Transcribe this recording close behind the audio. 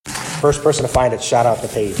First person to find it, shout out the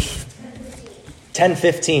page.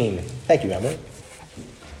 10:15. Thank you, Emily.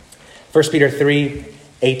 1 Peter 3,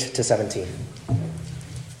 8-17.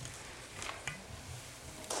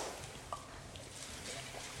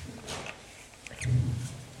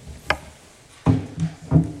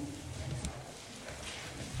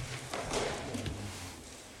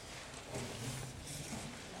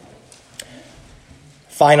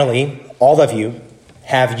 Finally, all of you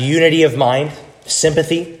have unity of mind,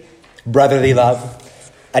 sympathy, brotherly love,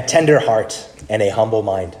 a tender heart, and a humble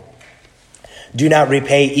mind. Do not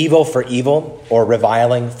repay evil for evil or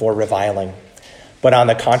reviling for reviling, but on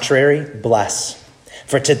the contrary, bless.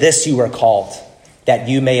 For to this you were called, that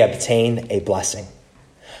you may obtain a blessing.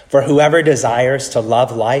 For whoever desires to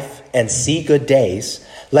love life and see good days,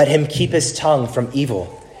 let him keep his tongue from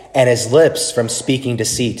evil and his lips from speaking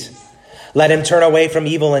deceit. Let him turn away from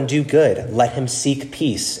evil and do good. Let him seek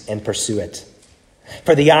peace and pursue it.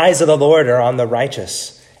 For the eyes of the Lord are on the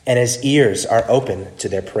righteous, and his ears are open to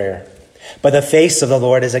their prayer. But the face of the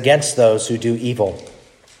Lord is against those who do evil.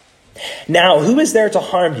 Now, who is there to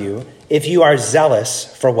harm you if you are zealous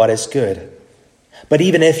for what is good? But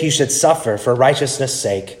even if you should suffer for righteousness'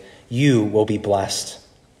 sake, you will be blessed.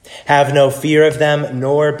 Have no fear of them,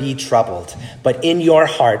 nor be troubled, but in your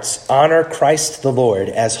hearts honor Christ the Lord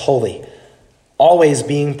as holy, always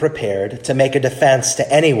being prepared to make a defense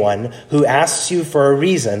to anyone who asks you for a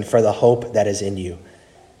reason for the hope that is in you.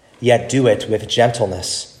 Yet do it with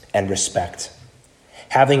gentleness and respect,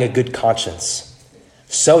 having a good conscience,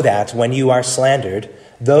 so that when you are slandered,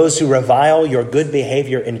 those who revile your good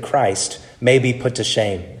behavior in Christ may be put to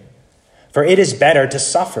shame. For it is better to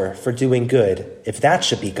suffer for doing good, if that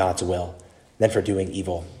should be God's will, than for doing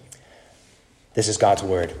evil. This is God's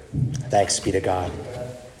word. Thanks be to God.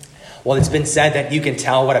 Well, it's been said that you can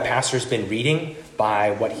tell what a pastor's been reading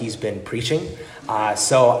by what he's been preaching.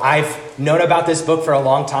 So I've known about this book for a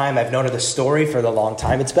long time. I've known of the story for a long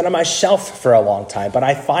time. It's been on my shelf for a long time. But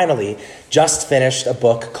I finally just finished a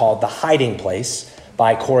book called The Hiding Place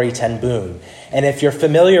by Corrie ten Boom. And if you're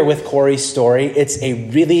familiar with Corrie's story, it's a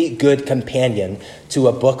really good companion to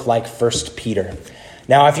a book like 1 Peter.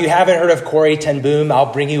 Now, if you haven't heard of Corrie ten Boom,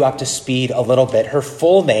 I'll bring you up to speed a little bit. Her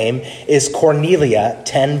full name is Cornelia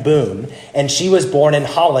ten Boom, and she was born in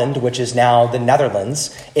Holland, which is now the Netherlands,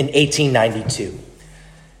 in 1892.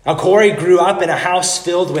 Now, Corrie grew up in a house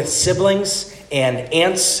filled with siblings and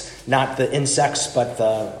aunts, not the insects, but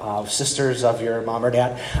the sisters of your mom or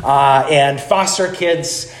dad, and foster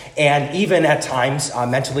kids, and even at times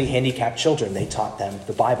mentally handicapped children. They taught them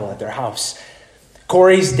the Bible at their house.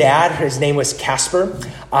 Corrie's dad, his name was Casper,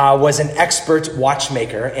 was an expert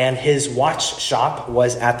watchmaker, and his watch shop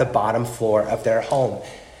was at the bottom floor of their home.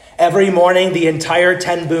 Every morning, the entire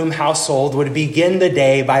ten Boom household would begin the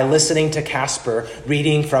day by listening to Casper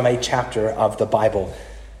reading from a chapter of the Bible.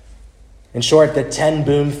 In short, the ten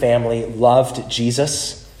Boom family loved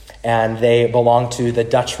Jesus, and they belonged to the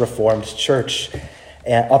Dutch Reformed Church.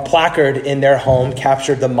 A placard in their home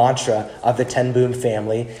captured the mantra of the ten Boom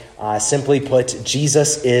family. Simply put,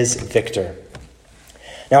 Jesus is victor.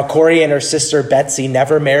 Now, Corrie and her sister Betsy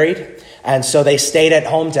never married, and so they stayed at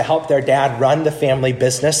home to help their dad run the family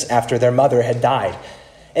business after their mother had died.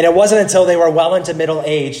 And it wasn't until they were well into middle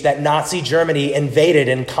age that Nazi Germany invaded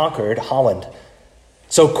and conquered Holland.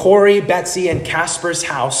 So Corrie, Betsy, and Casper's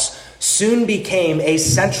house soon became a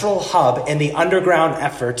central hub in the underground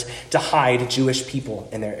effort to hide Jewish people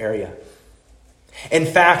in their area. In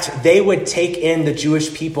fact, they would take in the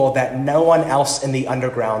Jewish people that no one else in the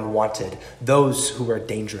underground wanted, those who were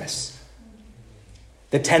dangerous.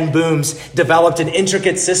 The ten Booms developed an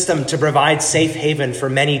intricate system to provide safe haven for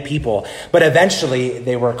many people, but eventually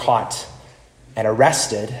they were caught and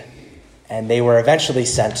arrested, and they were eventually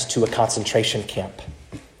sent to a concentration camp.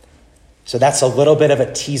 So that's a little bit of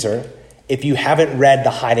a teaser. If you haven't read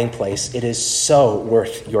The Hiding Place, it is so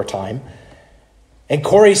worth your time. And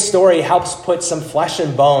Corrie's story helps put some flesh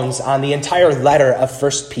and bones on the entire letter of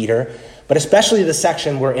 1 Peter, but especially the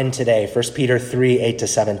section we're in today, 1 Peter 3,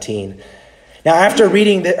 8-17. Now, after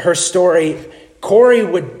reading her story, Corrie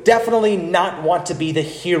would definitely not want to be the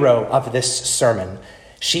hero of this sermon.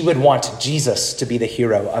 She would want Jesus to be the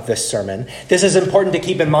hero of this sermon. This is important to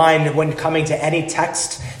keep in mind when coming to any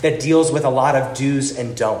text that deals with a lot of do's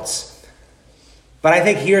and don'ts. But I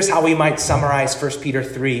think here's how we might summarize 1 Peter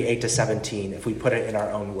 3, 8-17, if we put it in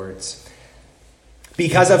our own words.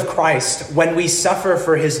 Because of Christ, when we suffer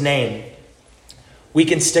for his name, we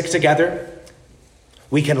can stick together,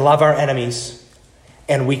 we can love our enemies,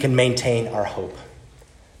 and we can maintain our hope.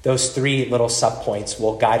 Those three little subpoints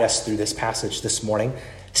will guide us through this passage this morning.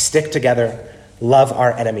 Stick together, love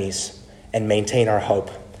our enemies, and maintain our hope.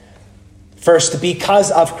 First,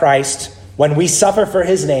 because of Christ, when we suffer for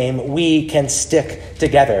his name, we can stick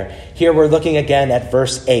together. Here we're looking again at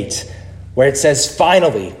verse 8, where it says,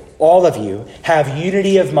 finally, all of you have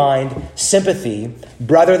unity of mind, sympathy,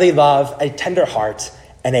 brotherly love, a tender heart,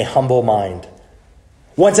 and a humble mind.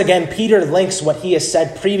 Once again, Peter links what he has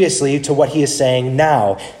said previously to what he is saying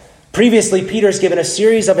now. Previously, Peter's given a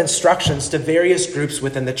series of instructions to various groups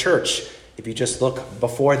within the church. If you just look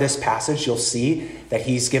before this passage, you'll see that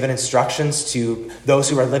he's given instructions to those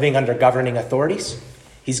who are living under governing authorities.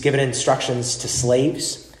 He's given instructions to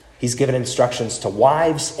slaves. He's given instructions to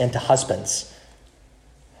wives and to husbands.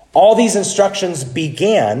 All these instructions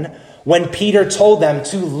began when Peter told them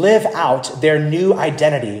to live out their new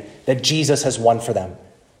identity that Jesus has won for them.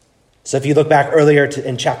 So if you look back earlier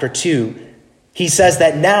in chapter 2, he says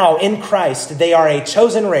that now in Christ, they are a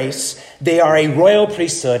chosen race, they are a royal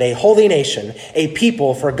priesthood, a holy nation, a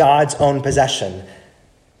people for God's own possession.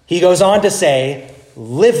 He goes on to say,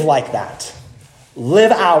 live like that.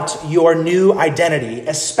 Live out your new identity,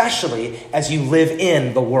 especially as you live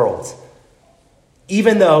in the world,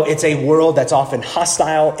 even though it's a world that's often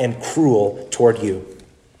hostile and cruel toward you.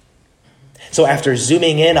 So after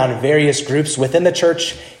zooming in on various groups within the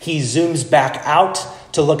church, he zooms back out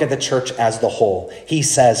to look at the church as the whole. He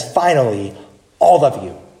says, finally, all of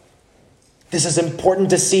you. This is important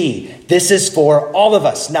to see. This is for all of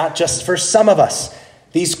us, not just for some of us.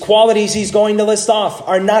 These qualities he's going to list off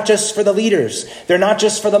are not just for the leaders. They're not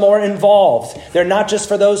just for the more involved. They're not just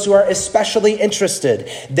for those who are especially interested.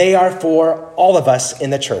 They are for all of us in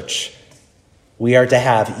the church. We are to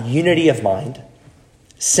have unity of mind,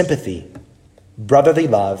 sympathy, brotherly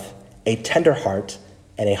love, a tender heart,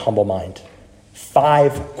 and a humble mind.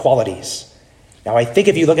 5 qualities. Now, I think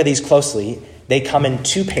if you look at these closely, they come in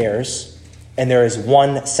 2 pairs, and there is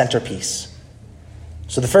 1 centerpiece.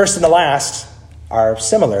 So the first and the last are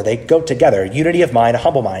similar. They go together. Unity of mind, a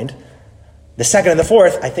humble mind. The second and the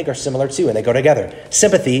fourth, I think, are similar too, and they go together.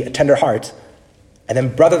 Sympathy, a tender heart. And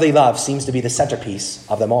then brotherly love seems to be the centerpiece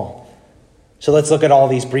of them all. So let's look at all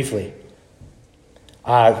these briefly.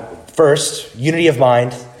 First, unity of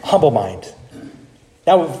mind, humble mind.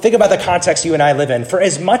 Now, think about the context you and I live in. For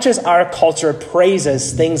as much as our culture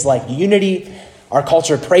praises things like unity, our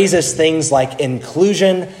culture praises things like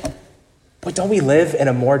inclusion, but don't we live in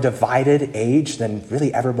a more divided age than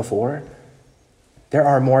really ever before? There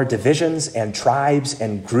are more divisions and tribes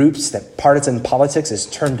and groups that partisan politics is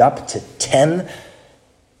turned up to 10.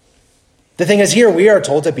 The thing is, here we are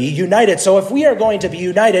told to be united. So if we are going to be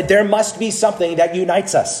united, there must be something that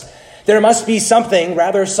unites us. There must be something,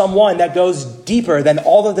 rather someone, that goes deeper than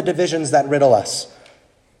all of the divisions that riddle us.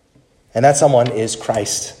 And that someone is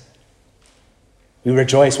Christ. We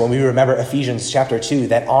rejoice when we remember Ephesians chapter 2,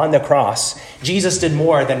 that on the cross, Jesus did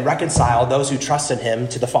more than reconcile those who trust in him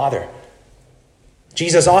to the Father.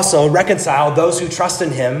 Jesus also reconciled those who trust in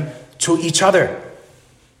him to each other.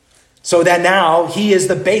 So that now he is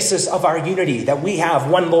the basis of our unity, that we have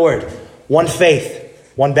one Lord, one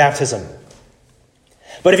faith, one baptism.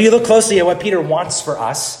 But if you look closely at what Peter wants for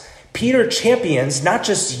us, Peter champions not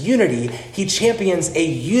just unity, he champions a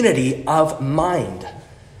unity of mind.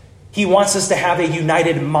 He wants us to have a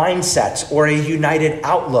united mindset or a united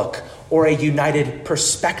outlook or a united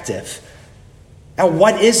perspective. Now,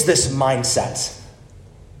 what is this mindset?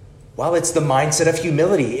 Well, it's the mindset of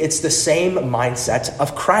humility. It's the same mindset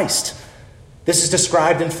of Christ. This is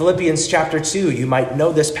described in Philippians chapter 2. You might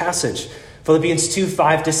know this passage. Philippians 2,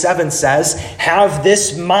 5-7 says, have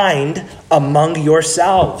this mind among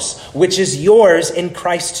yourselves, which is yours in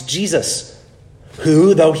Christ Jesus,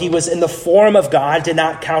 who, though he was in the form of God, did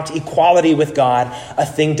not count equality with God a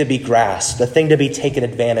thing to be grasped, a thing to be taken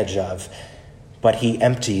advantage of, but he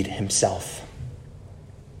emptied himself.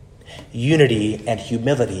 Unity and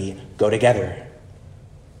humility go together.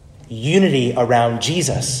 Unity around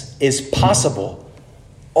Jesus is possible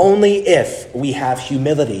only if we have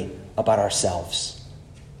humility about ourselves.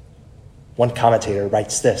 One commentator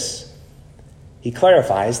writes this. He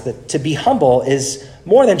clarifies that to be humble is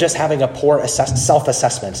more than just having a poor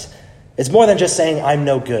self-assessment. It's more than just saying, I'm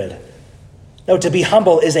no good. No, to be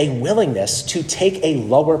humble is a willingness to take a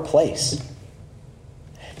lower place.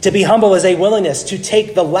 To be humble is a willingness to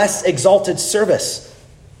take the less exalted service.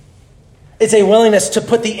 It's a willingness to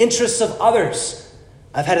put the interests of others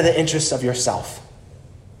ahead of the interests of yourself.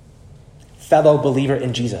 Fellow believer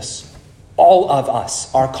in Jesus, all of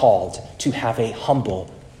us are called to have a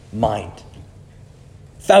humble mind.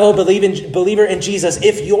 Fellow believer in Jesus,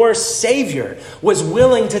 if your Savior was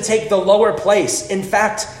willing to take the lower place, in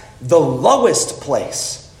fact, the lowest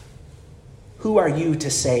place, who are you to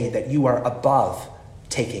say that you are above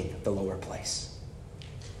taking the lower place?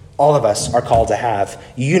 All of us are called to have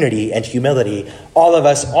unity and humility. All of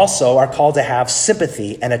us also are called to have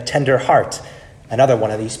sympathy and a tender heart. Another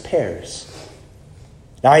one of these pairs.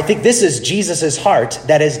 Now, I think this is Jesus' heart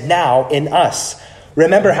that is now in us.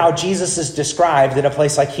 Remember how Jesus is described in a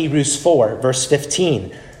place like Hebrews 4, verse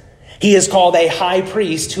 15. He is called a high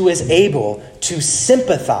priest who is able to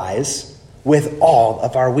sympathize with all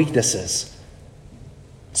of our weaknesses.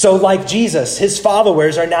 So like Jesus, his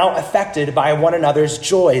followers are now affected by one another's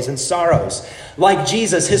joys and sorrows. Like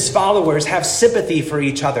Jesus, his followers have sympathy for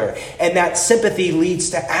each other, and that sympathy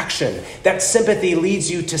leads to action. That sympathy leads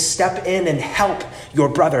you to step in and help your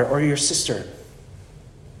brother or your sister.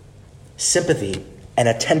 Sympathy and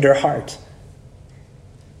a tender heart.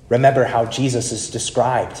 Remember how Jesus is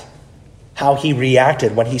described, how he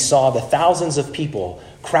reacted when he saw the thousands of people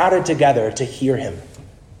crowded together to hear him.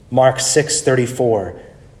 Mark 6:34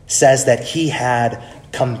 says that he had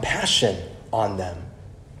compassion on them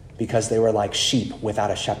because they were like sheep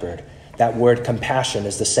without a shepherd. That word compassion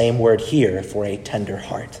is the same word here for a tender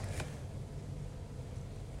heart.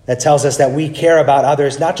 That tells us that we care about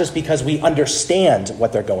others not just because we understand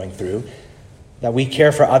what they're going through, that we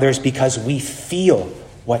care for others because we feel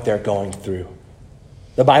what they're going through.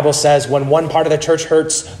 The Bible says when one part of the church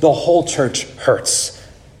hurts, the whole church hurts.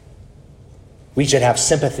 We should have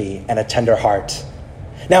sympathy and a tender heart.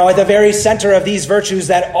 Now, at the very center of these virtues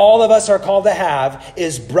that all of us are called to have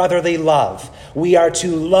is brotherly love. We are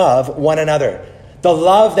to love one another. The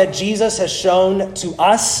love that Jesus has shown to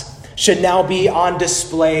us should now be on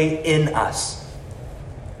display in us.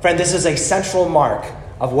 Friend, this is a central mark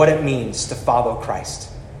of what it means to follow Christ.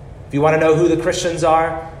 If you want to know who the Christians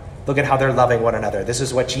are, look at how they're loving one another. This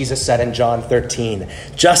is what Jesus said in John 13.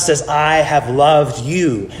 Just as I have loved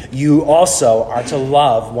you, you also are to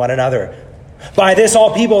love one another. By this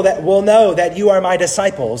all people that will know that you are my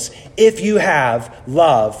disciples, if you have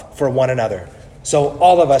love for one another. So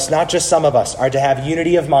all of us, not just some of us, are to have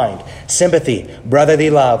unity of mind, sympathy,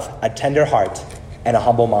 brotherly love, a tender heart, and a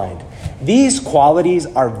humble mind. These qualities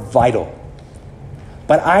are vital.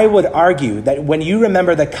 But I would argue that when you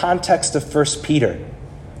remember the context of 1 Peter,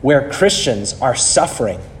 where Christians are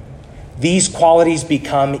suffering, these qualities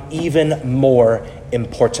become even more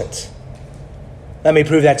important. Let me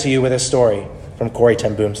prove that to you with a story from Corrie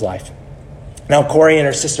ten Boom's life. Now, Corrie and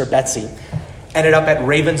her sister Betsy ended up at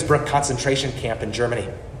Ravensbrück concentration camp in Germany.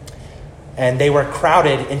 And they were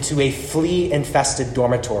crowded into a flea-infested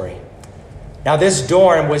dormitory. Now, this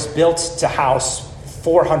dorm was built to house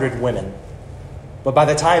 400 women. But by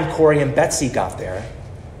the time Corrie and Betsy got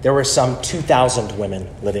there were some 2,000 women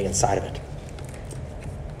living inside of it.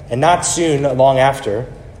 And not soon, long after,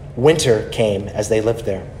 winter came as they lived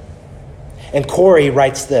there. And Corrie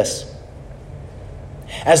writes this: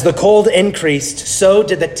 as the cold increased, so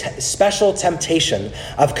did the special temptation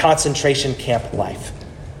of concentration camp life.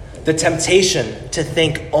 The temptation to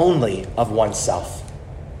think only of oneself.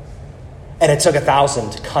 And it took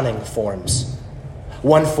 1,000 cunning forms.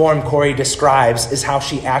 One form Corrie describes is how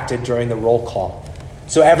she acted during the roll call.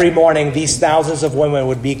 So every morning, these thousands of women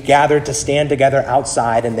would be gathered to stand together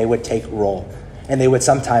outside, and they would take roll. And they would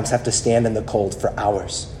sometimes have to stand in the cold for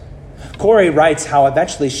hours. Corrie writes how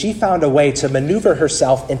eventually she found a way to maneuver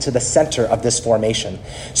herself into the center of this formation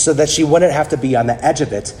so that she wouldn't have to be on the edge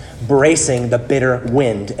of it, bracing the bitter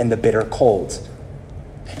wind and the bitter cold.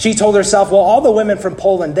 She told herself, well, all the women from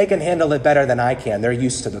Poland, they can handle it better than I can. They're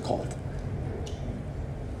used to the cold.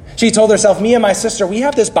 She told herself, me and my sister, we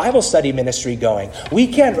have this Bible study ministry going. We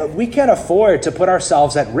can't afford to put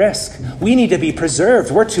ourselves at risk. We need to be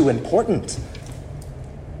preserved. We're too important.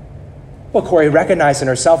 Well, Corrie recognized in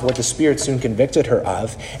herself what the Spirit soon convicted her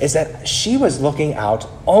of is that she was looking out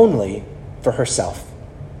only for herself.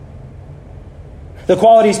 The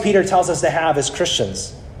qualities Peter tells us to have as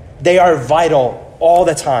Christians, they are vital all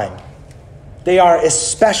the time. They are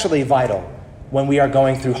especially vital when we are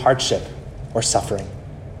going through hardship or suffering.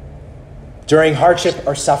 During hardship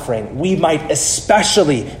or suffering, we might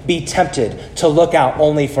especially be tempted to look out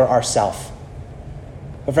only for ourselves.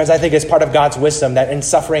 But friends, I think it's part of God's wisdom that in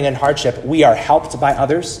suffering and hardship, we are helped by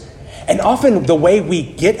others. And often the way we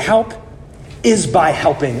get help is by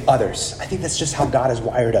helping others. I think that's just how God has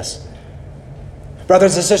wired us.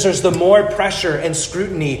 Brothers and sisters, the more pressure and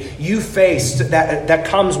scrutiny you face that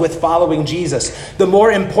comes with following Jesus, the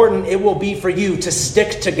more important it will be for you to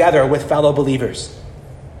stick together with fellow believers.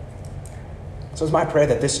 So it's my prayer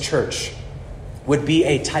that this church would be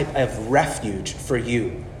a type of refuge for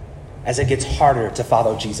you as it gets harder to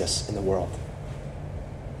follow Jesus in the world.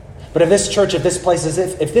 But if this church, if this place,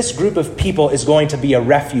 if this group of people is going to be a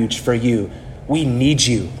refuge for you, we need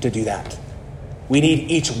you to do that. We need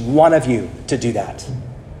each one of you to do that.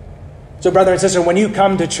 So brother and sister, when you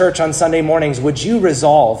come to church on Sunday mornings, would you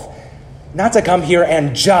resolve not to come here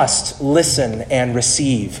and just listen and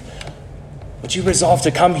receive? Would you resolve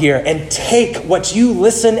to come here and take what you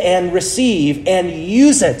listen and receive and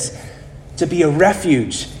use it to be a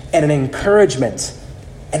refuge and an encouragement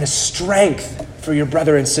and a strength for your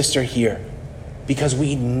brother and sister here? Because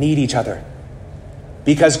we need each other.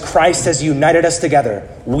 Because Christ has united us together,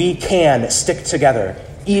 we can stick together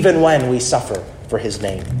even when we suffer for his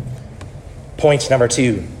name. Point number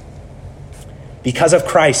 2. Because of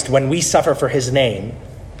Christ, when we suffer for his name,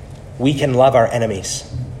 we can love our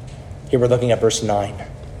enemies. Here we're looking at verse 9.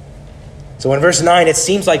 So in verse 9, it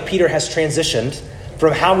seems like Peter has transitioned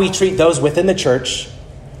from how we treat those within the church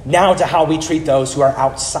now to how we treat those who are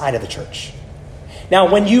outside of the church.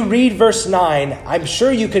 Now, when you read verse 9, I'm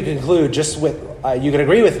sure you could conclude you could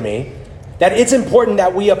agree with me that it's important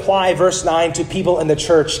that we apply verse 9 to people in the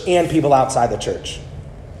church and people outside the church.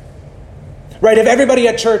 Right, if everybody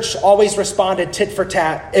at church always responded tit for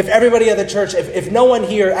tat, if everybody at the church, if no one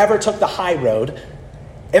here ever took the high road,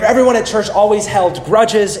 if everyone at church always held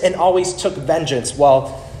grudges and always took vengeance,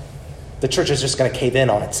 well, the church is just going to cave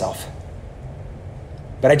in on itself.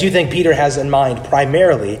 But I do think Peter has in mind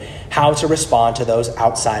primarily how to respond to those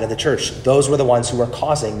outside of the church. Those were the ones who were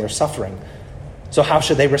causing their suffering. So how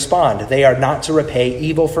should they respond? They are not to repay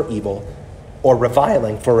evil for evil or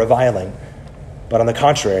reviling for reviling, but on the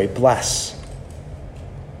contrary, bless.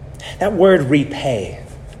 That word repay,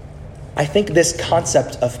 I think this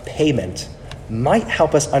concept of payment might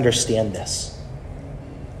help us understand this.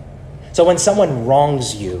 So when someone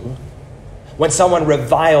wrongs you, when someone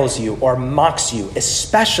reviles you or mocks you,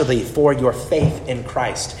 especially for your faith in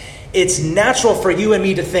Christ, it's natural for you and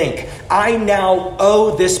me to think, I now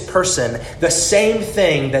owe this person the same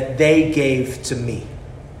thing that they gave to me.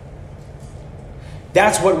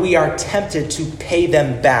 That's what we are tempted to pay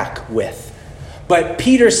them back with. But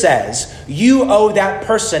Peter says, you owe that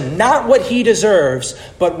person not what he deserves,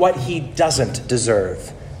 but what he doesn't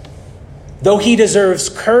deserve. Though he deserves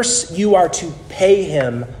curse, you are to pay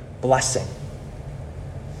him blessing.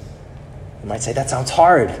 You might say, that sounds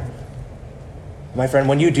hard. My friend,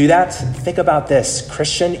 when you do that, think about this.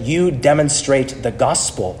 Christian, you demonstrate the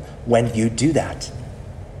gospel when you do that.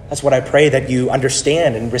 That's what I pray that you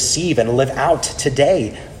understand and receive and live out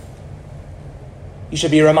today. You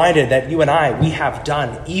should be reminded that you and I, we have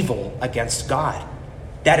done evil against God.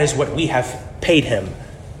 That is what we have paid him.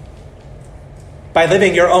 By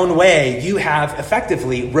living your own way, you have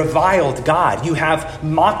effectively reviled God. You have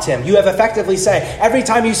mocked him. You have effectively said, every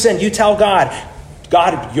time you sin, you tell God,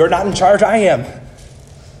 God, you're not in charge, I am.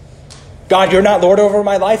 God, you're not Lord over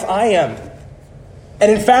my life, I am. And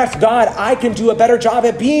in fact, God, I can do a better job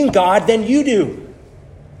at being God than you do.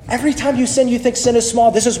 Every time you sin, you think sin is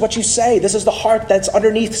small. This is what you say. This is the heart that's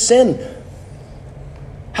underneath sin.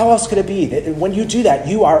 How else could it be? When you do that,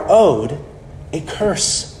 you are owed a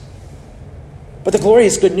curse. But the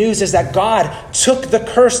glorious good news is that God took the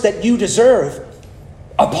curse that you deserve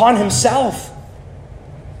upon himself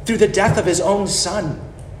through the death of his own son.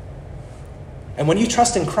 And when you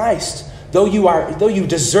trust in Christ, though you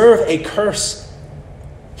deserve a curse,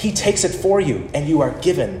 he takes it for you and you are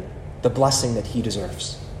given the blessing that he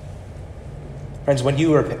deserves. Friends, when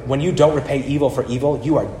you don't repay evil for evil,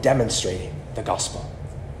 you are demonstrating the gospel.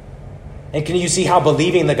 And can you see how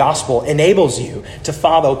believing the gospel enables you to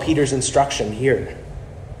follow Peter's instruction here?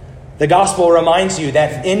 The gospel reminds you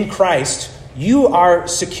that in Christ, you are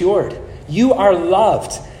secured, you are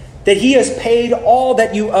loved, that he has paid all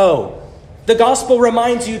that you owe. The gospel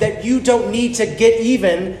reminds you that you don't need to get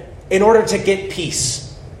even in order to get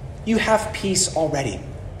peace. You have peace already.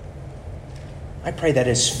 I pray that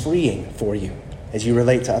is freeing for you as you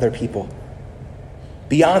relate to other people.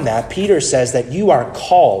 Beyond that, Peter says that you are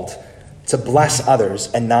called to bless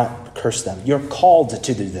others and not curse them. You're called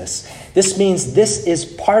to do this. This means this is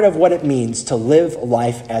part of what it means to live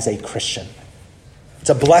life as a Christian.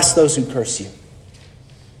 To bless those who curse you.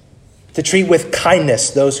 To treat with kindness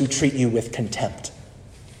those who treat you with contempt.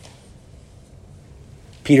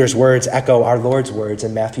 Peter's words echo our Lord's words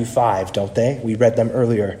in Matthew 5, don't they? We read them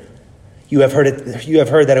earlier. You have heard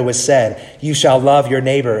that it was said, you shall love your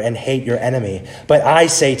neighbor and hate your enemy. But I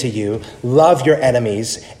say to you, love your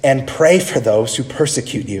enemies and pray for those who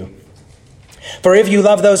persecute you. For if you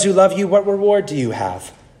love those who love you, what reward do you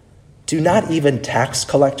have? Do not even tax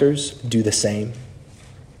collectors do the same?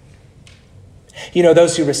 You know,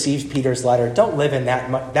 those who received Peter's letter don't live in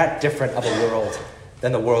that different of a world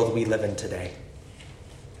than the world we live in today.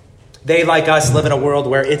 They, like us, live in a world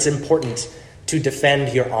where it's important to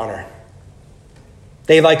defend your honor.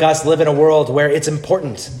 They, like us, live in a world where it's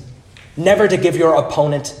important never to give your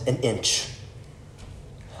opponent an inch.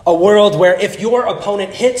 A world where if your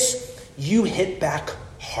opponent hits, you hit back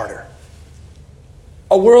harder.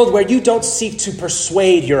 A world where you don't seek to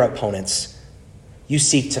persuade your opponents. You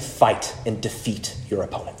seek to fight and defeat your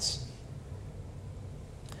opponents.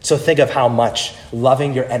 So think of how much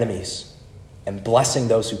loving your enemies and blessing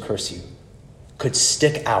those who curse you could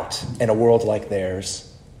stick out in a world like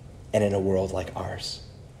theirs and in a world like ours.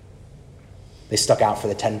 They stuck out for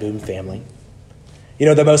the Ten Boom family. You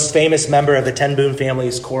know, the most famous member of the Ten Boom family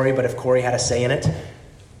is Corrie, but if Corrie had a say in it,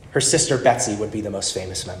 her sister Betsy would be the most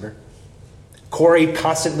famous member. Corrie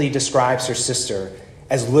constantly describes her sister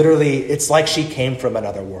as literally, it's like she came from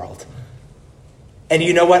another world. And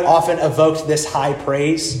you know what often evoked this high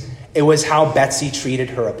praise? It was how Betsy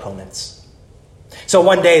treated her opponents. So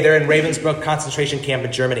one day they're in Ravensbrück concentration camp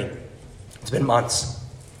in Germany. It's been months.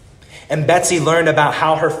 And Betsy learned about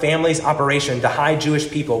how her family's operation to hide Jewish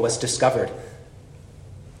people was discovered.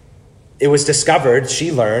 It was discovered,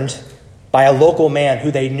 she learned, by a local man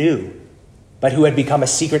who they knew, but who had become a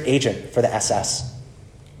secret agent for the SS.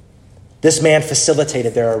 This man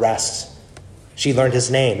facilitated their arrests. She learned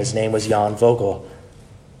his name. His name was Jan Vogel.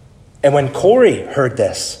 And when Corrie heard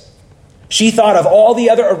this, she thought of all the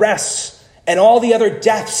other arrests and all the other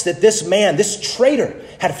deaths that this man, this traitor,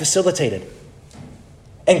 had facilitated.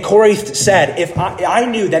 And Corrie said, if I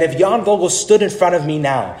knew that if Jan Vogel stood in front of me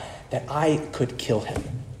now, that I could kill him.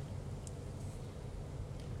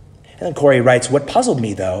 And then Corrie writes, what puzzled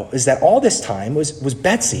me, though, is that all this time was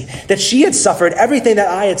Betsy, that she had suffered everything that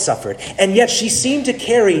I had suffered, and yet she seemed to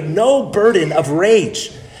carry no burden of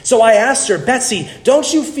rage. So I asked her, Betsy,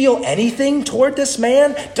 don't you feel anything toward this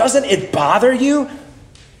man? Doesn't it bother you?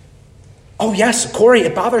 Oh, yes, Corrie,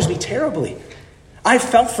 it bothers me terribly. I've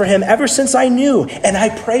felt for him ever since I knew, and I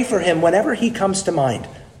pray for him whenever he comes to mind.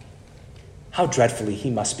 How dreadfully he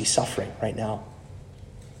must be suffering right now.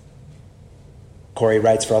 Corrie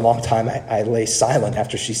writes, for a long time, I lay silent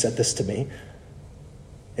after she said this to me.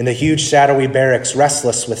 In the huge shadowy barracks,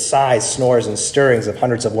 restless with sighs, snores, and stirrings of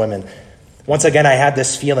hundreds of women, once again I had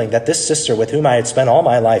this feeling that this sister with whom I had spent all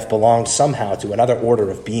my life belonged somehow to another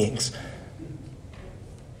order of beings.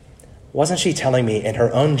 Wasn't she telling me in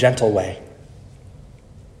her own gentle way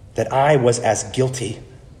that I was as guilty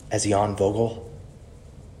as Jan Vogel?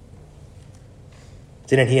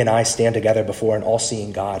 Didn't he and I stand together before an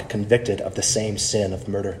all-seeing God, convicted of the same sin of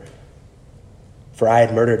murder? For I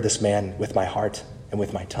had murdered this man with my heart and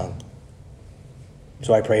with my tongue.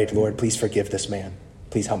 So I prayed, Lord, please forgive this man.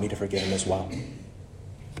 Please help me to forgive him as well.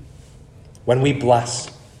 When we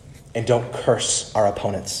bless and don't curse our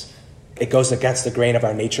opponents, it goes against the grain of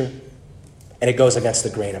our nature, and it goes against the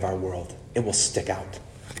grain of our world. It will stick out.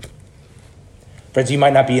 Friends, you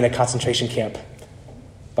might not be in a concentration camp,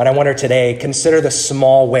 but I wonder today, consider the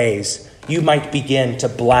small ways you might begin to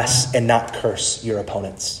bless and not curse your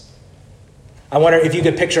opponents. I wonder if you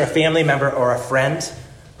could picture a family member or a friend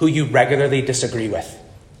who you regularly disagree with.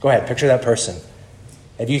 Go ahead, picture that person.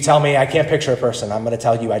 If you tell me I can't picture a person, I'm going to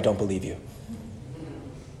tell you I don't believe you.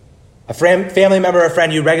 A family member or a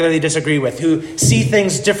friend you regularly disagree with, who see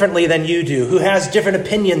things differently than you do, who has different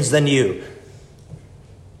opinions than you.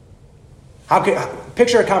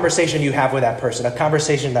 Picture a conversation you have with that person, a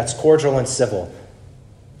conversation that's cordial and civil.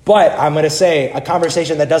 But I'm going to say a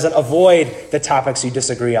conversation that doesn't avoid the topics you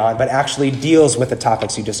disagree on, but actually deals with the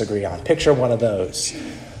topics you disagree on. Picture one of those,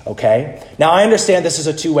 okay? Now, I understand this is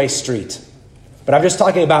a two-way street, but I'm just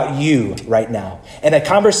talking about you right now. In a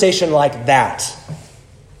conversation like that,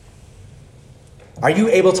 are you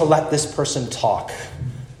able to let this person talk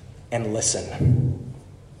and listen?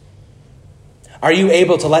 Are you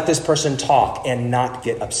able to let this person talk and not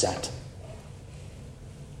get upset?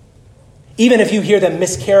 Even if you hear them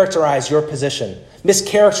mischaracterize your position,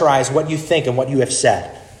 mischaracterize what you think and what you have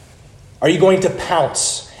said, are you going to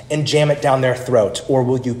pounce and jam it down their throat, or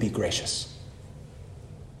will you be gracious?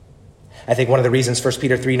 I think one of the reasons 1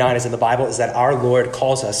 Peter 3:9 is in the Bible is that our Lord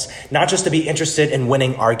calls us not just to be interested in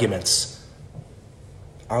winning arguments.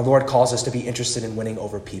 Our Lord calls us to be interested in winning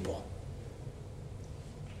over people.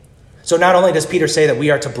 So not only does Peter say that we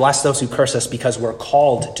are to bless those who curse us because we're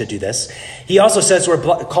called to do this, he also says we're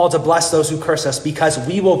called to bless those who curse us because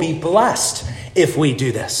we will be blessed if we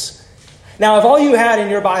do this. Now, if all you had in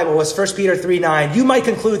your Bible was 1 Peter 3:9, you might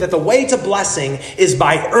conclude that the way to blessing is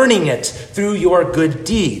by earning it through your good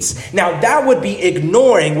deeds. Now, that would be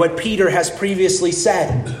ignoring what Peter has previously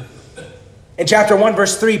said. In chapter 1,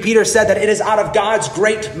 verse 3, Peter said that it is out of God's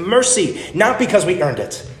great mercy, not because we earned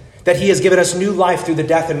it, that he has given us new life through the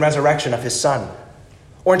death and resurrection of his Son.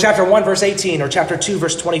 Or in chapter 1, verse 18, or chapter 2,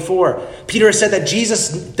 verse 24, Peter has said that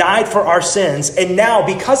Jesus died for our sins, and now,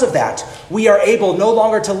 because of that, we are able no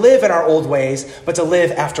longer to live in our old ways, but to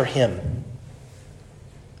live after him.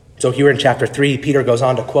 So here in chapter 3, Peter goes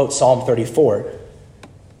on to quote Psalm 34,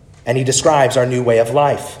 and he describes our new way of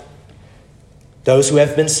life. Those who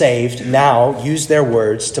have been saved now use their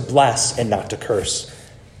words to bless and not to curse.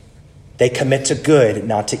 They commit to good,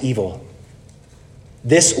 not to evil.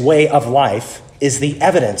 This way of life is the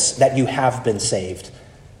evidence that you have been saved,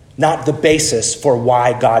 not the basis for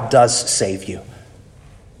why God does save you.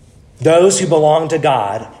 Those who belong to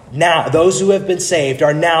God, now, those who have been saved,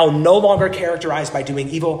 are now no longer characterized by doing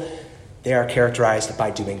evil. They are characterized by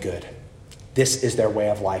doing good. This is their way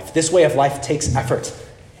of life. This way of life takes effort.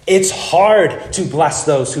 It's hard to bless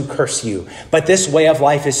those who curse you, but this way of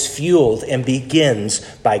life is fueled and begins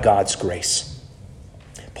by God's grace.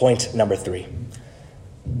 Point number 3.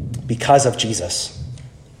 Because of Jesus,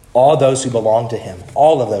 all of those who belong to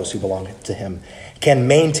him can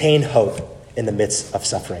maintain hope in the midst of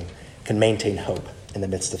suffering.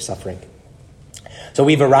 So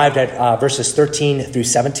we've arrived at verses 13 through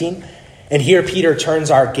 17. And here Peter turns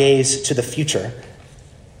our gaze to the future.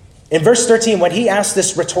 In verse 13, when he asks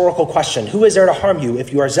this rhetorical question, who is there to harm you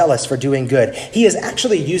if you are zealous for doing good? He is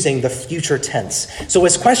actually using the future tense. So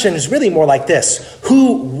his question is really more like this: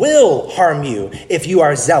 who will harm you if you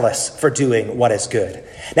are zealous for doing what is good?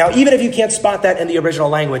 Now, even if you can't spot that in the original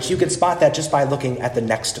language, you can spot that just by looking at the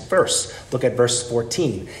next verse. Look at verse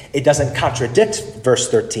 14. It doesn't contradict verse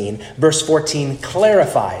 13. Verse 14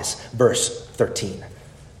 clarifies verse 13.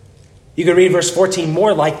 You can read verse 14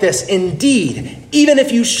 more like this: indeed, even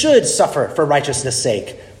if you should suffer for righteousness'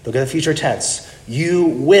 sake, look at the future tense, you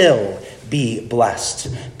will be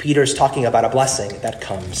blessed. Peter's talking about a blessing that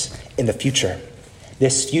comes in the future.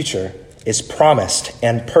 This future is promised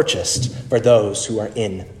and purchased for those who are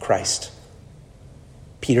in Christ.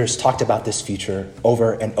 Peter's talked about this future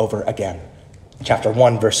over and over again. Chapter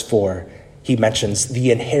 1, verse 4, he mentions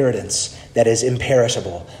the inheritance that is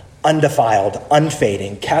imperishable, undefiled,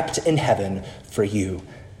 unfading, kept in heaven for you.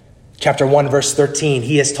 Chapter 1, verse 13,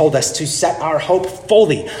 he has told us to set our hope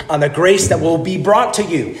fully on the grace that will be brought to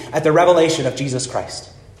you at the revelation of Jesus Christ.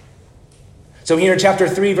 So here in chapter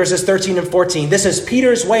 3, verses 13 and 14, this is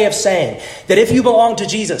Peter's way of saying that if you belong to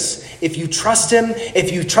Jesus, if you trust him,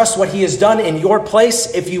 if you trust what he has done in your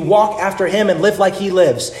place, if you walk after him and live like he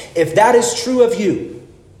lives, if that is true of you,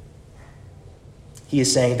 he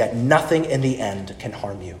is saying that nothing in the end can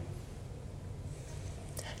harm you.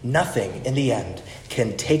 Nothing in the end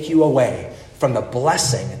can take you away from the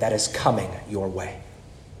blessing that is coming your way.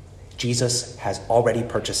 Jesus has already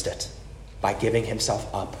purchased it by giving himself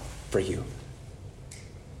up for you.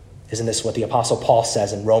 Isn't this what the Apostle Paul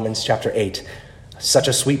says in Romans chapter 8? Such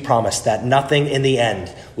a sweet promise that nothing in the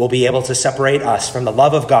end will be able to separate us from the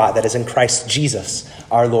love of God that is in Christ Jesus,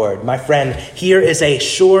 our Lord. My friend, here is a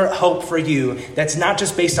sure hope for you that's not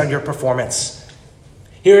just based on your performance.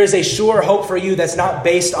 Here is a sure hope for you that's not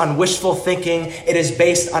based on wishful thinking. It is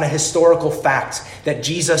based on a historical fact that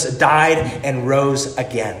Jesus died and rose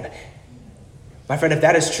again. My friend, if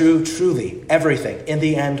that is true, truly, everything in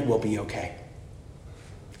the end will be okay.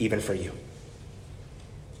 Even for you.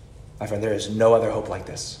 My friend, there is no other hope like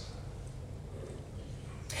this.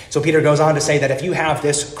 So Peter goes on to say that if you have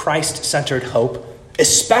this Christ-centered hope,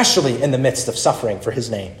 especially in the midst of suffering for his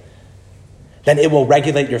name, then it will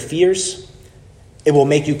regulate your fears, it will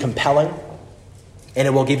make you compelling, and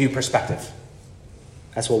it will give you perspective.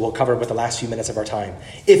 That's what we'll cover with the last few minutes of our time.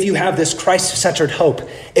 If you have this Christ-centered hope,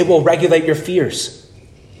 it will regulate your fears.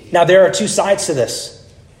 Now, there are two sides to this.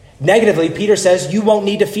 Negatively, Peter says you won't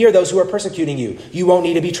need to fear those who are persecuting you. You won't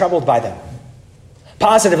need to be troubled by them.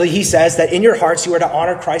 Positively, he says that in your hearts you are to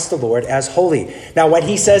honor Christ the Lord as holy. Now, when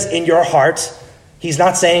he says in your heart, he's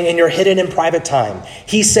not saying in your hidden and private time.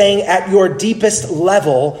 He's saying at your deepest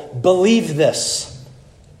level, believe this.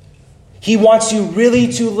 He wants you really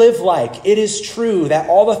to live like it is true that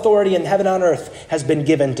all authority in heaven and on earth has been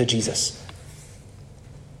given to Jesus.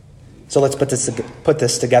 So let's put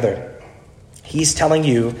this together. He's telling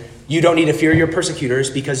you, you don't need to fear your persecutors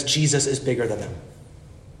because Jesus is bigger than them.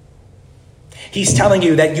 He's telling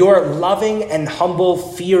you that your loving and humble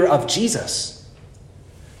fear of Jesus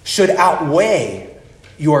should outweigh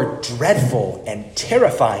your dreadful and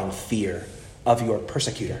terrifying fear of your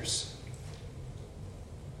persecutors.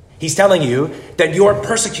 He's telling you that your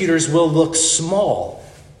persecutors will look small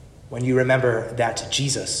when you remember that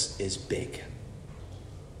Jesus is big.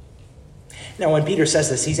 Now, when Peter says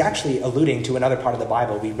this, he's actually alluding to another part of the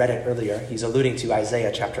Bible. We read it earlier. He's alluding to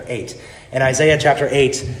Isaiah chapter 8. In Isaiah chapter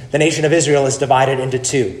 8, the nation of Israel is divided into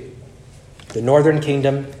two. the northern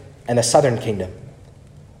kingdom and the southern kingdom.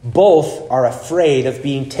 Both are afraid of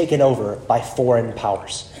being taken over by foreign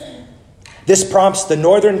powers. This prompts the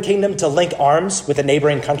northern kingdom to link arms with the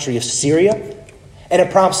neighboring country of Syria, and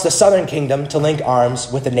it prompts the southern kingdom to link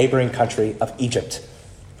arms with the neighboring country of Egypt.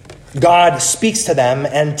 God speaks to them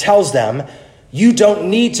and tells them, you don't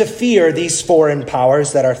need to fear these foreign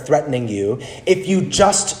powers that are threatening you if you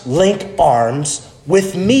just link arms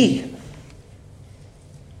with me.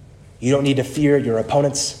 You don't need to fear your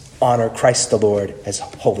opponents. Honor Christ the Lord as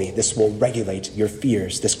holy. This will regulate your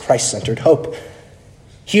fears, this Christ-centered hope.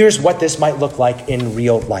 Here's what this might look like in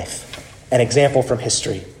real life. An example from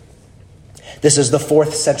history. This is the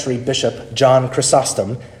 4th century bishop, John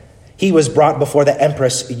Chrysostom. He was brought before the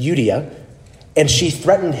Empress Eudia, and she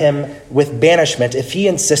threatened him with banishment if he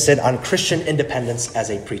insisted on Christian independence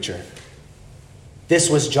as a preacher. This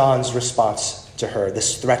was John's response to her,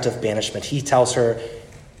 this threat of banishment. He tells her,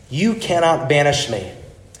 you cannot banish me,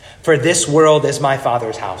 for this world is my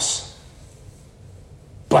Father's house.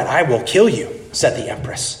 But I will kill you, said the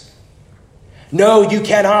Empress. No, you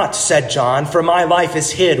cannot, said John, for my life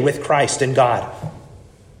is hid with Christ in God.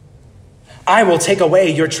 I will take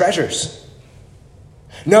away your treasures.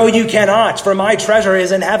 No, you cannot, for my treasure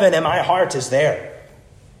is in heaven and my heart is there.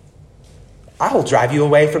 I will drive you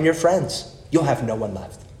away from your friends. You'll have no one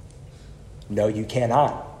left. No, you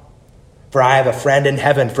cannot, for I have a friend in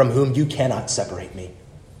heaven from whom you cannot separate me.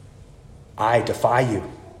 I defy you,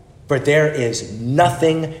 for there is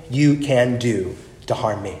nothing you can do to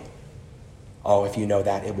harm me. Oh, if you know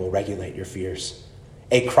that, it will regulate your fears.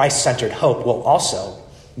 A Christ-centered hope will also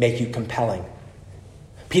make you compelling.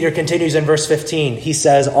 Peter continues in verse 15. He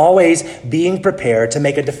says, always being prepared to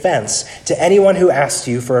make a defense to anyone who asks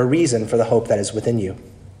you for a reason for the hope that is within you.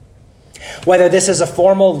 Whether this is a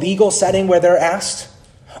formal legal setting where they're asked,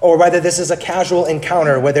 or whether this is a casual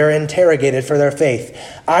encounter where they're interrogated for their faith.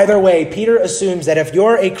 Either way, Peter assumes that if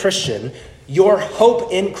you're a Christian, your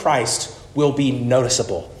hope in Christ will be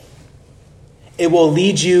noticeable. It will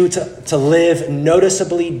lead you to live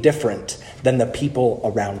noticeably different than the people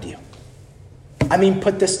around you. I mean,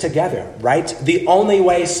 put this together, right? The only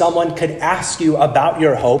way someone could ask you about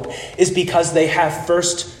your hope is because they have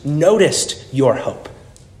first noticed your hope.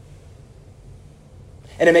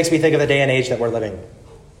 And it makes me think of the day and age that we're living.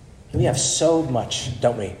 We have so much,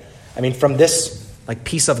 don't we? I mean, from this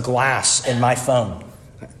piece of glass in my phone,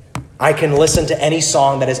 I can listen to any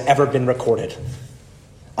song that has ever been recorded.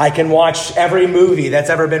 I can watch every movie that's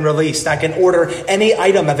ever been released. I can order any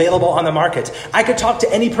item available on the market. I could talk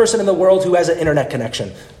to any person in the world who has an internet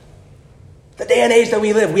connection. The day and age that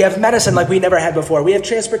we live, we have medicine like we never had before. We have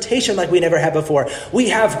transportation like we never had before. We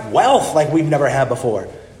have wealth like we've never had before.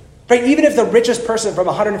 Right? Even if the richest person from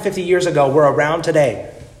 150 years ago were around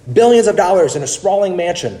today, billions of dollars in a sprawling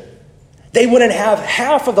mansion, they wouldn't have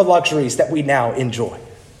half of the luxuries that we now enjoy.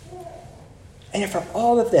 And yet for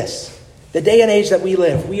all of this, the day and age that we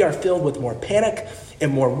live, we are filled with more panic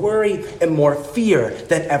and more worry and more fear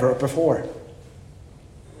than ever before.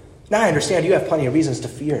 Now I understand you have plenty of reasons to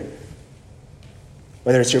fear.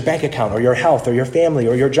 Whether it's your bank account or your health or your family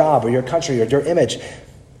or your job or your country or your image.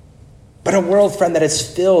 But a world, friend, that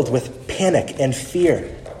is filled with panic and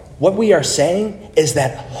fear, what we are saying is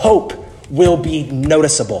that hope will be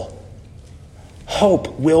noticeable.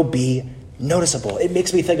 Hope will be noticeable. It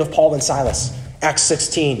makes me think of Paul and Silas, Acts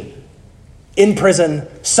 16. In prison,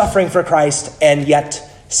 suffering for Christ, and yet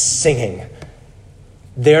singing.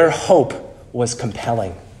 Their hope was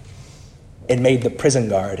compelling. It made the prison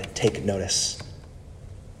guard take notice.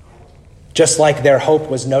 Just like their hope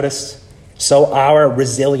was noticed, so our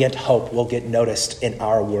resilient hope will get noticed in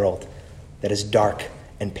our world that is dark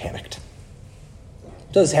and panicked.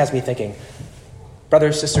 So this has me thinking,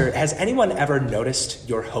 brother, sister, has anyone ever noticed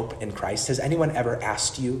your hope in Christ? Has anyone ever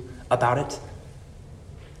asked you about it?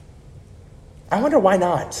 I wonder why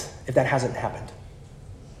not, if that hasn't happened.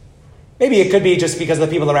 Maybe it could be just because the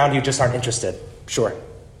people around you just aren't interested. Sure,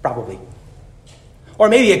 probably. Or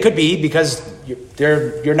maybe it could be because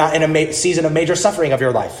you're not in a season of major suffering of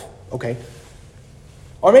your life. Okay.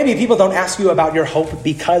 Or maybe people don't ask you about your hope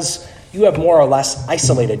because you have more or less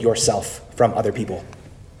isolated yourself from other people.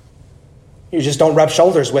 You just don't rub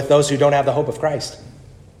shoulders with those who don't have the hope of Christ.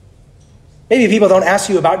 Maybe people don't ask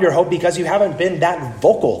you about your hope because you haven't been that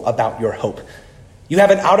vocal about your hope. You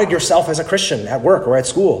haven't outed yourself as a Christian at work or at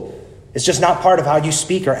school. It's just not part of how you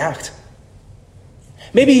speak or act.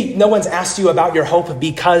 Maybe no one's asked you about your hope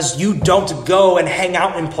because you don't go and hang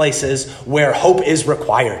out in places where hope is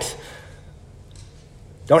required.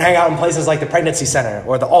 Don't hang out in places like the pregnancy center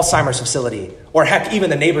or the Alzheimer's facility or heck, even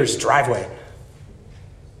the neighbor's driveway.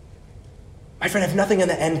 My friend, if nothing in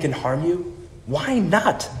the end can harm you, why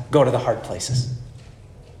not go to the hard places?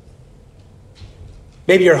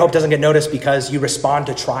 Maybe your hope doesn't get noticed because you respond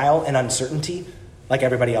to trial and uncertainty like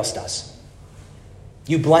everybody else does.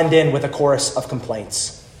 You blend in with a chorus of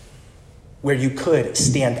complaints where you could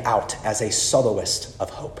stand out as a soloist of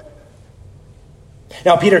hope.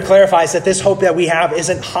 Now, Peter clarifies that this hope that we have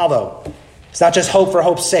isn't hollow. It's not just hope for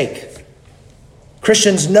hope's sake.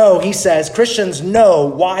 Christians know, he says, Christians know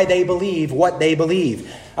why they believe what they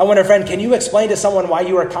believe. I wonder, friend, can you explain to someone why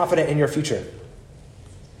you are confident in your future?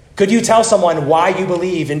 Could you tell someone why you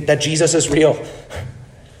believe that Jesus is real?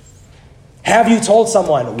 Have you told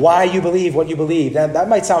someone why you believe what you believe? That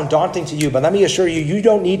might sound daunting to you, but let me assure you, you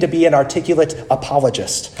don't need to be an articulate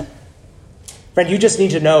apologist. Friend, you just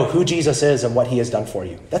need to know who Jesus is and what he has done for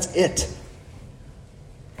you. That's it.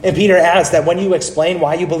 And Peter adds that when you explain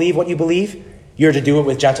why you believe what you believe, you're to do it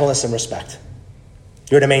with gentleness and respect.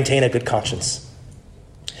 You're to maintain a good conscience.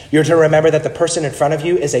 You're to remember that the person in front of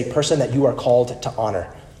you is a person that you are called to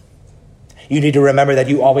honor. You need to remember that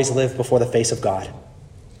you always live before the face of God,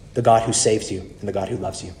 the God who saves you and the God who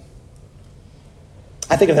loves you.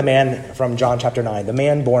 I think of the man from John chapter 9, the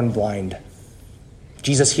man born blind.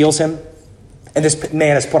 Jesus heals him, and this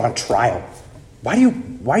man is put on trial. Why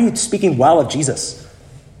are you speaking well of Jesus?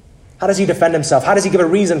 How does he defend himself? How does he give a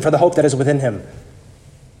reason for the hope that is within him?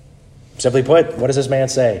 Simply put, what does this man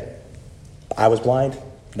say? I was blind,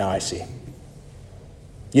 now I see.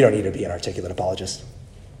 You don't need to be an articulate apologist.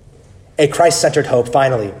 A Christ-centered hope,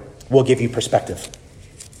 finally, will give you perspective.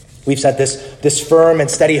 We've said this firm and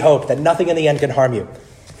steady hope that nothing in the end can harm you.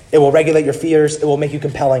 It will regulate your fears. It will make you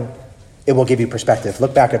compelling. It will give you perspective.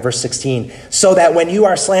 Look back at verse 16. So that when you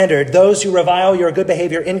are slandered, those who revile your good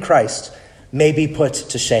behavior in Christ may be put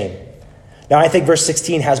to shame. Now, I think verse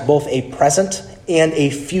 16 has both a present and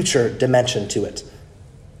a future dimension to it.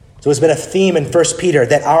 So it's been a theme in 1 Peter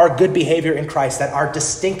that our good behavior in Christ, that our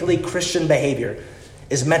distinctly Christian behavior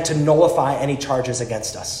is meant to nullify any charges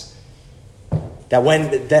against us. That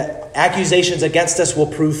when the accusations against us will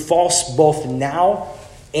prove false both now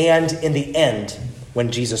and in the end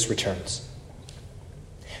when Jesus returns.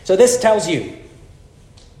 So this tells you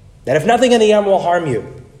that if nothing in the end will harm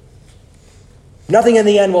you, nothing in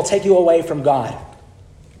the end will take you away from God.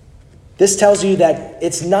 This tells you that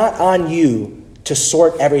it's not on you to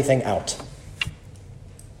sort everything out.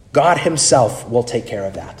 God himself will take care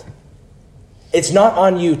of that. It's not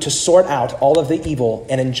on you to sort out all of the evil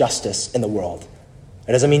and injustice in the world.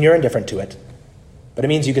 It doesn't mean you're indifferent to it, but it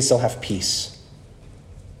means you can still have peace.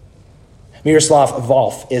 Miroslav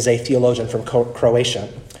Volf is a theologian from Croatia,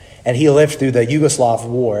 and he lived through the Yugoslav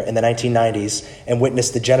war in the 1990s and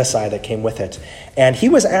witnessed the genocide that came with it. And he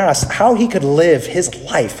was asked how he could live his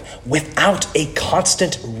life without a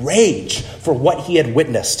constant rage for what he had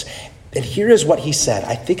witnessed. And here is what he said.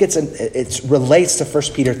 I think it relates to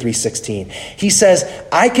 1 Peter 3:16. He says,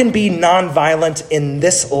 I can be nonviolent in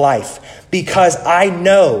this life because I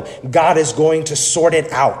know God is going to sort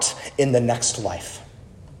it out in the next life.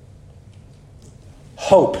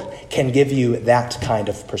 Hope can give you that kind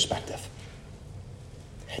of perspective.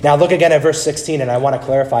 Now look again at verse 16, and I want to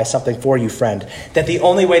clarify something for you, friend, that the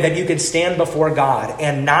only way that you can stand before God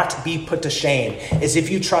and not be put to shame is if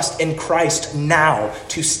you trust in Christ now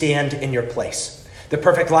to stand in your place. The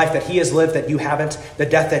perfect life that he has lived that you haven't, the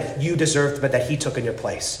death that you deserved but that he took in your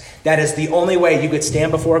place. That is the only way you could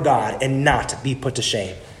stand before God and not be put to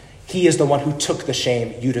shame. He is the one who took the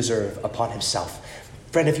shame you deserve upon himself.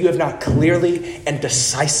 Friend, if you have not clearly and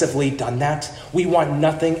decisively done that, we want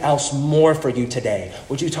nothing else more for you today.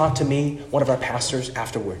 Would you talk to me, one of our pastors,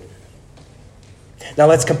 afterward? Now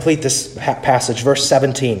let's complete this passage, verse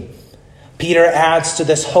 17. Peter adds to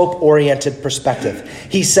this hope-oriented perspective.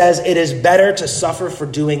 He says, it is better to suffer for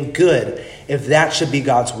doing good, if that should be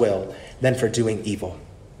God's will, than for doing evil.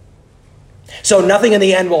 So nothing in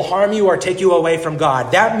the end will harm you or take you away from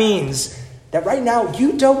God. That means that right now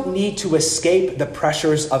you don't need to escape the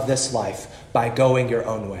pressures of this life by going your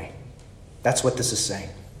own way. That's what this is saying.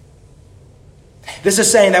 This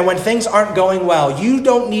is saying that when things aren't going well, you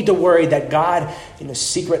don't need to worry that God,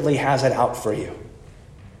 secretly has it out for you.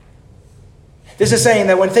 This is saying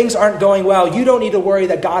that when things aren't going well, you don't need to worry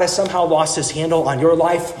that God has somehow lost his handle on your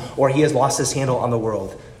life or he has lost his handle on the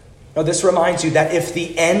world. No, this reminds you that if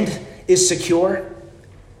the end is secure,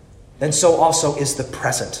 then so also is the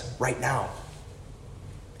present right now.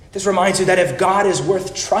 This reminds you that if God is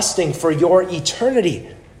worth trusting for your eternity,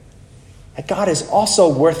 that God is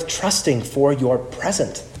also worth trusting for your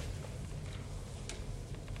present.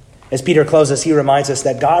 As Peter closes, he reminds us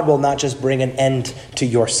that God will not just bring an end to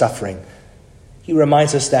your suffering. He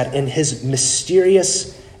reminds us that in his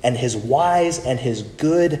mysterious and his wise and his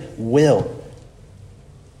good will,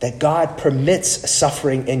 that God permits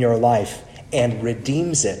suffering in your life and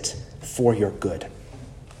redeems it for your good.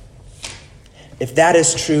 If that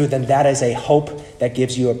is true, then that is a hope that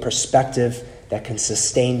gives you a perspective that can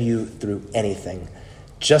sustain you through anything,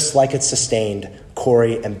 just like it sustained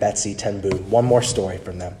Corey and Betsy ten Boom. One more story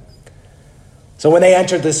from them. So when they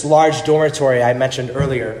entered this large dormitory I mentioned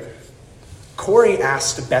earlier, Corey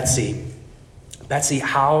asked Betsy,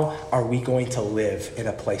 how are we going to live in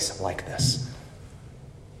a place like this?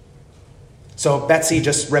 So Betsy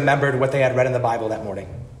just remembered what they had read in the Bible that morning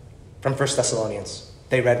from 1 Thessalonians.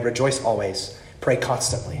 They read, rejoice always, pray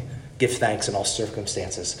constantly, give thanks in all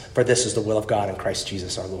circumstances, for this is the will of God in Christ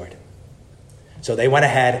Jesus our Lord. So they went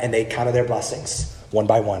ahead and they counted their blessings one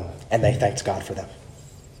by one, and they thanked God for them.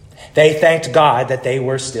 They thanked God that they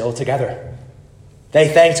were still together. They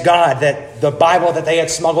thanked God that the Bible that they had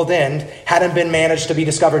smuggled in hadn't been managed to be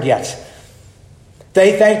discovered yet.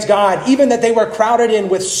 They thanked God even that they were crowded in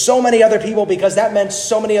with so many other people, because that meant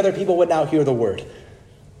so many other people would now hear the word.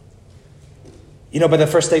 But the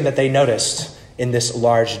first thing that they noticed in this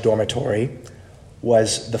large dormitory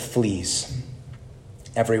was the fleas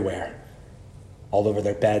everywhere, all over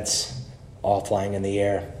their beds, all flying in the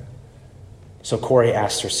air. So Corey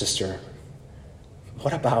asked her sister,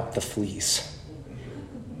 what about the fleas?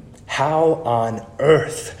 How on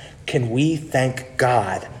earth can we thank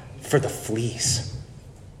God for the fleas?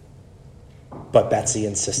 But Betsy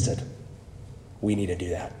insisted, we need to do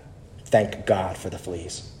that. Thank God for the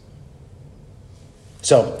fleas.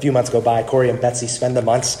 So a few months go by. Corey and Betsy spend the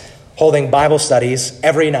months holding Bible studies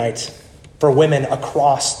every night for women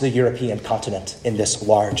across the European continent in this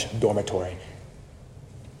large dormitory.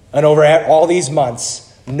 And over all these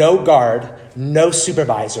months, no guard, no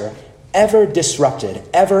supervisor ever disrupted,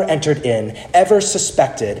 ever entered in, ever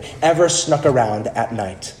suspected, ever snuck around at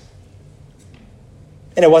night.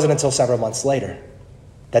 And it wasn't until several months later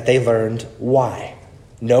that they learned why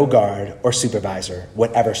no guard or supervisor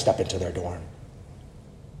would ever step into their dorm.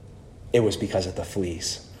 It was because of the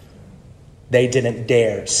fleas. They didn't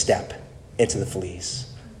dare step into the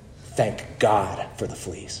fleas. Thank God for the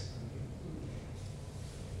fleas.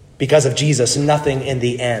 Because of Jesus, nothing in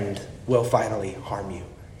the end will finally harm you.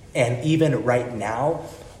 And even right now,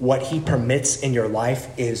 what he permits in your life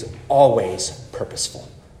is always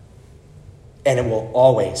purposeful. And it will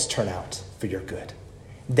always turn out for your good.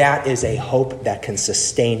 That is a hope that can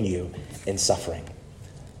sustain you in suffering.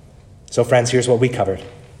 So friends, here's what we covered.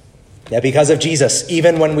 That because of Jesus,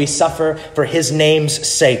 even when we suffer for his name's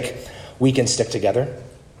sake, we can stick together.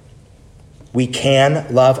 We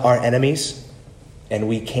can love our enemies, and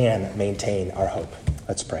we can maintain our hope.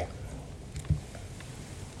 Let's pray.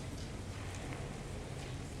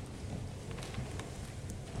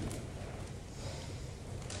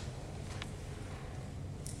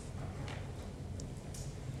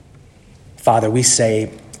 Father, we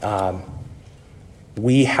say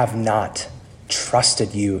we have not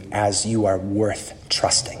trusted you as you are worth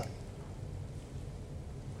trusting.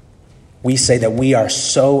 We say that we are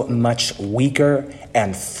so much weaker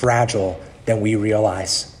and fragile than we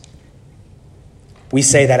realize. We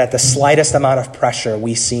say that at the slightest amount of pressure,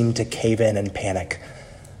 we seem to cave in and panic.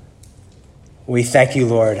 We thank you,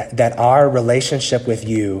 Lord, that our relationship with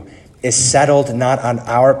you is settled not on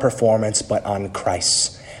our performance, but on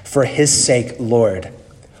Christ's. For his sake, Lord,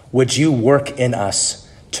 would you work in us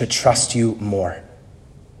to trust you more?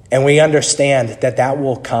 And we understand that that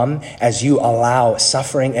will come as you allow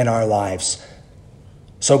suffering in our lives.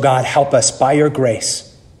 So God, help us by your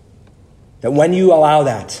grace, that when you allow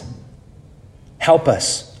that, help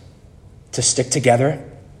us to stick together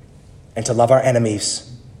and to love our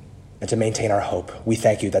enemies and to maintain our hope. We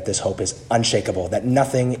thank you that this hope is unshakable, that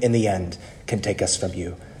nothing in the end can take us from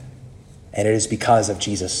you. And it is because of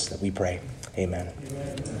Jesus that we pray. Amen.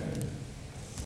 Amen.